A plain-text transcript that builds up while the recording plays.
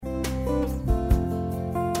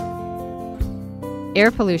Air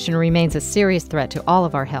pollution remains a serious threat to all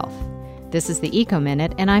of our health. This is the Eco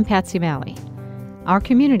Minute, and I'm Patsy Malley. Our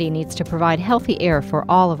community needs to provide healthy air for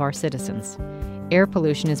all of our citizens. Air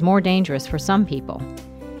pollution is more dangerous for some people.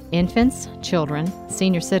 Infants, children,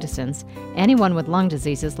 senior citizens, anyone with lung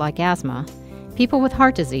diseases like asthma, people with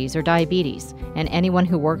heart disease or diabetes, and anyone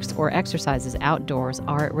who works or exercises outdoors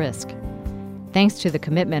are at risk. Thanks to the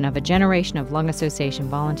commitment of a generation of Lung Association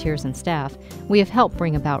volunteers and staff, we have helped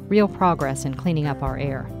bring about real progress in cleaning up our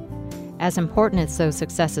air. As important as those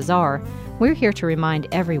successes are, we're here to remind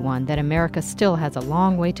everyone that America still has a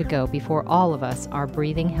long way to go before all of us are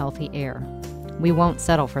breathing healthy air. We won't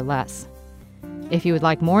settle for less. If you would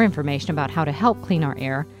like more information about how to help clean our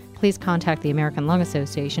air, please contact the American Lung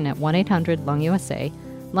Association at 1-800-LUNG-USA,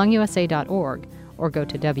 lungusa.org, or go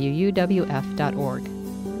to WUWF.org.